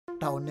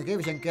Town එකේ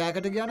vision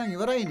කෑකට ගියා නම්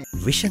ඉවරයිනේ.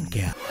 විෂන්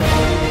කෑ.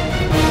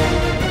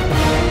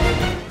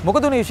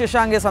 මොකද උනේ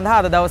විශේෂාංගය සඳහා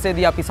අද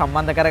දවසේදී අපි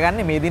සම්බන්ධ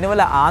කරගන්නේ මේ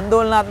දිනවල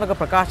ආందోලනාත්මක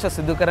ප්‍රකාශ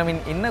සිදු කරමින්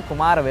ඉන්න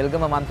කුමාර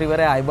වෙල්ගම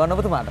මන්ත්‍රීවරයා අයිබෝන්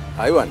ඔබතුමාට.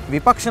 අයිබෝන්.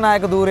 විපක්ෂ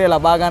නායක ධූරය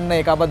ලබා ගන්න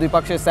ඒකබද්ධ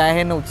විපක්ෂයේ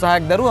සෑහෙන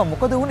උත්සාහයක් දරුවා.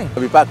 මොකද උනේ?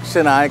 විපක්ෂ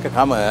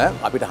නායකකම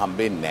අපිට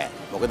හම්බෙන්නේ නැහැ.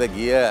 මොකද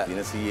ගිය දින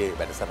 100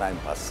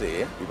 වැඩසටහනින්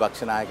පස්සේ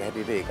විපක්ෂ නායක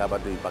හැටියට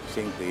ඒකාබද්ධ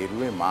විපක්ෂයෙන්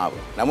තේරුවේ මාව.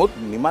 නමුත්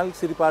නිමල්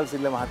සිරිපාල්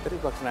සිල්ල මහත්තයා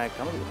විපක්ෂ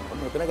නායකකම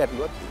ඔතන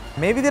ගැටලුවක් තියෙනවා.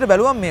 මේ විදිහට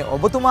බැලුවම මේ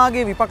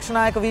ඔබතුමාගේ විපක්ෂ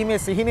නායක වීමේ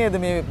සිහිනයද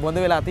මේ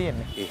බොඳ වෙලා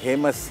තියෙන්නේ?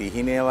 එහෙම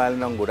සිහිනයවල්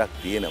නම් ගොඩක්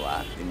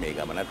තියෙනවා. ඉතින් මේ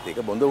ගමනත් ඒක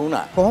බොඳ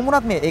වුණා. කොහොම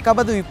වුණත් මේ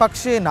ඒකාබද්ධ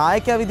විපක්ෂයේ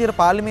නායකයා විදිහට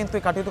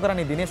පාර්ලිමේන්තුවේ කටයුතු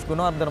කරන්නේ දිනේෂ්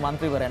ගුණවර්ධන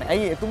මන්ත්‍රීවරයානේ.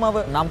 ඇයි එතුමාව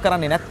නම්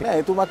කරන්නේ නැත්තේ?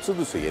 නෑ එතුමාත්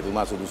සුදුසුයි.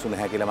 එතුමා සුදුසු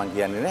නැහැ කියලා මම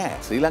කියන්නේ නෑ.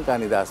 ශ්‍රී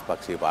ලංකා නිදහස්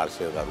පක්ෂයේ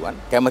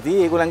පාර්ශවකරුවන්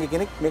කැමතියි ඒගොල්ලන්ගේ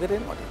කෙනෙක් මේකට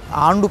එන්නට.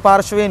 ආණ්ඩු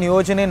පාර්ශවයේ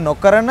නියෝජනය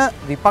නොකරන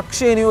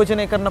විපක්ෂයේ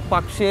නියෝජනය කරන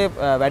පක්ෂයේ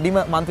වැඩිම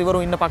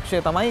මන්ත්‍රීවරු ඉන්න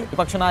පක්ෂය තමයි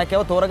විපක්ෂ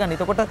නායකයව තෝරගන්නේ.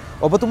 එතකොට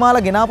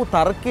ඔබතුමාලා ගෙනාපු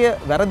තර්කය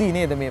වැරදි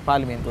නේද මේ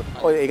පාර්ලිමේන්තුවට?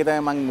 ඔය ඒක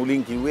තමයි මම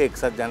මුලින් කිව්වේ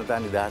එක්සත් ජනතා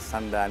නිදහස්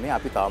සන්ධානයේ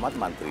අපි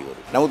තවමත් මන්ත්‍රීවරු.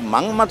 නමුත්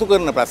මං මතු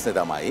කරන ප්‍රශ්නේ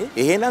තමයි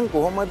එහෙනම්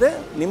කොහොමද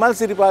නිමල්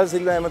සිරිපාල්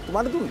සිල්වා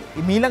එමතුමාට දුන්නේ?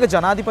 ඊළඟ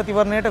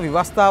ජනාධිපතිවරණයට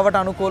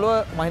ව්‍යවස්ථාවට අනුකූලව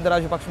මහින්ද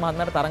රාජපක්ෂ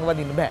මහත්මයාට තරඟ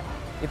වදින්න බෑ.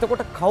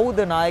 එතකොට කවුද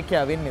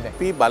නායකයා වෙන්නේ දැන්?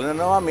 අපි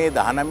බලනවා මේ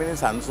 19 වෙනි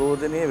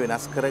සංශෝධනය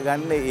වෙනස්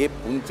කරගන්න ඒ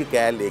පුංචි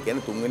කෑල්ල, ඒ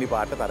කියන්නේ තුන්වෙනි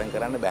පාට තරඟ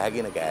කරන්න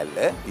බැහැගෙන කෑල්ල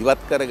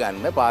ඉවත්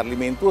කරගන්න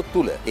පාර්ලිමේන්තුව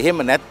තුල.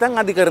 එහෙම නැත්නම්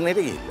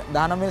අධිකරණයට ගිහිල්ලා.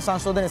 19 වෙනි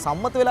සංශෝධනය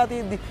සම්මත වෙලා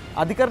තියෙද්දි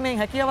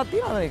අධිකරණයෙන් හැකියාවක්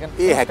තියනවද ඒක?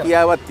 ඒ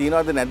හැකියාවක්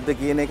තියනවද නැද්ද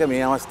කියන එක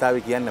මේ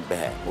අවස්ථාවේ කියන්න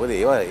බෑ. මොකද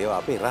ඒවා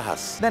අපේ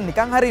රහස්. දැන්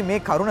නිකන් හරි මේ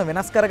කරුණ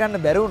වෙනස් කරගන්න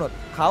බැරි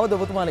වුණොත් කවද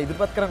ඔබතුමාලා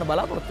ඉදිරිපත් කරන්න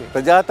බලාපොරොත්තු වෙන්නේ?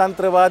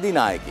 ප්‍රජාතන්ත්‍රවාදී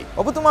නායකයෙක්.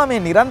 ඔබතුමා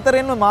මේ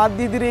නිරන්තරයෙන්ම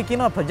මාධ්‍ය ඉදිරියේ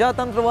කියනවා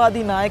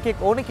ප්‍රජාතන්ත්‍රවාදී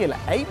නායකයෙක් ඕනේ කියලා.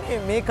 ඇයි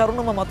මේ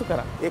කරුණම මතු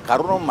කරන්නේ? ඒ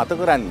කරුණම මතු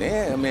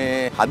කරන්නේ මේ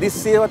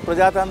හදිස්සියවත්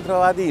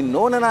ප්‍රජාතන්ත්‍රවාදී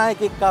නොවන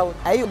නායකයෙක්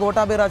ආවොත්. ඇයි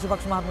ගෝඨාභය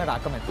රාජපක්ෂ මහත්මයාට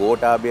අකමැති?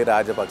 ගෝඨාභය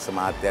රාජපක්ෂ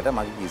මහත්තයාට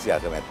මගේ කිසි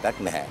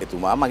අකමැත්තක් නැහැ.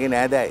 එතුමා මගේ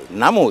නෑදෑයි.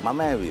 නමුත්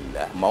මම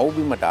ඇවිල්ලා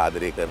මව්බිමට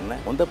ආදරය කරන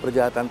හොඳ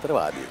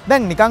ප්‍රජාතන්ත්‍රවාදී.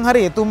 දැන් නිකන්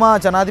හරි එතුමා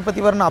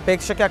ජනාධිපතිවරණ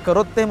අපේක්ෂකයක්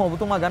කරොත් එහෙම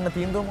ඔබතුමා ගන්න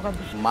තීන්දුව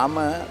මොකද්ද? මම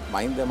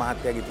මහින්ද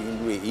මහත්තයාගේ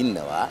තීන්දුවේ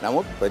ඉන්නවා.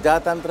 නමුත්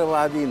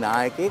ප්‍රජාතන්ත්‍රවාදී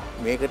නායකයෙක්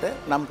මේකට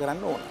නම්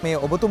කරන්න ඕන. මේ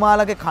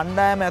ඔබතුමාලගේ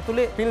කණ්ඩායම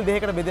ඇතුලේ පිල්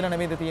දෙකකට බෙදලා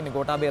නෙමෙයිද තියෙන්නේ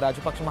ගෝඨාභය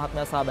රාජපක්ෂ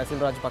මහත්මයා සහ බැසිල්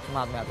රාජපක්ෂ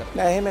මහත්මයා අතර?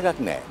 නෑ එහෙම එකක්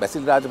නෑ.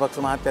 බැසිල්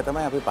රාජපක්ෂ මහත්තයා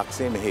තමයි අපේ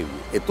පක්ෂයේ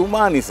මෙහෙව්වේ.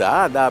 එතුමා නිසා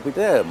අද අපිට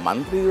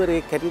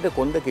മന്ത്രിවරයෙක් හැටියට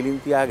කොන්ද කෙලින්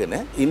තියාගෙන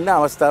ඉන්න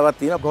අවස්ථාවක්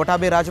තියෙනවා.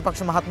 ගෝඨාභය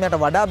රාජපක්ෂ මහත්මයාට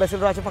වඩා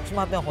බැසිල් රාජපක්ෂ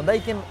මහත්මයා හොඳයි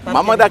කියන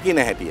මම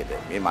දකින හැටියට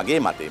මේ මගේ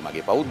මතය,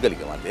 මගේ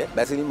පෞද්ගලික මතය.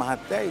 බැසිල්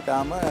මහත්තයා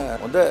ඊටාම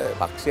හොඳ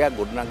පක්ෂයක්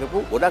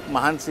ගොඩනගපු ගොඩක්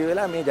මහන්සි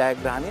වෙලා මේ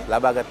ජයග්‍රහණය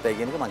ලබා ගත්තා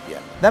කියන එක මම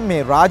කියන්නේ. දැන්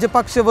මේ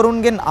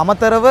රාජපක්ෂවරුන්ගෙන්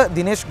අමතරව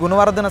දිනේෂ්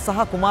ගුණවර්ධන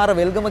සහ කුමාර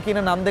වෙල්ගම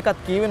කියන නම්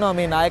දෙකත් කියවෙනවා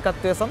මේ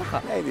නායකත්වය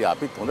සඳහා.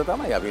 අපිත් හොඳ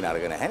තමයි. අපි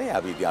නරක නැහැනේ.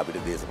 අපිට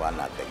දේශපාලන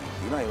අත්දැකීම්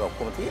තියෙනවා. ඒක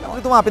ඔක්කොම තියෙනවා.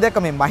 ඔබතුමා අපි දැක්ක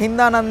මේ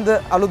මහින්දානන්ද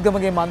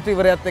අලුත්ගමගේ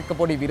මන්ත්‍රීවරයාත් එක්ක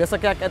පොඩි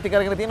විරසකයක් ඇති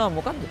කරගෙන තියෙනවා.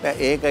 මොකද්ද?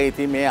 ඒක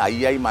ඉතින් මේ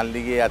අයියයි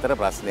මල්ලිගේ අතර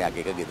ප්‍රශ්නයක්.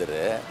 ඒක ගෙදර.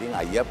 ඉතින්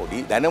අයියා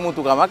පොඩි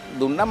දැනුමුතුකමක්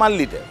දුන්නා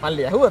මල්ලිට.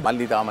 මල්ලි ඇහුවද?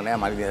 මල්ලි තාම නෑ.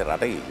 මල්ලි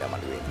රට ගිහිල්ලා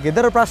මට වෙන්නේ.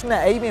 ගෙදර ප්‍රශ්න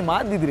ඇයි මේ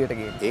මාධ්‍ය ඉදිරියට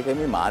ගේන්නේ? ඒක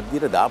මේ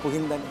මාධ්‍යයට දාපු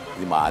හින්දානේ.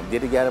 ඉතින්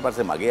මාධ්‍යයට ගියාට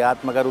පස්සේ මගේ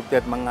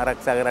ආත්මගරුත්වයත් මං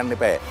ආරක්ෂා කරන්න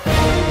එපා.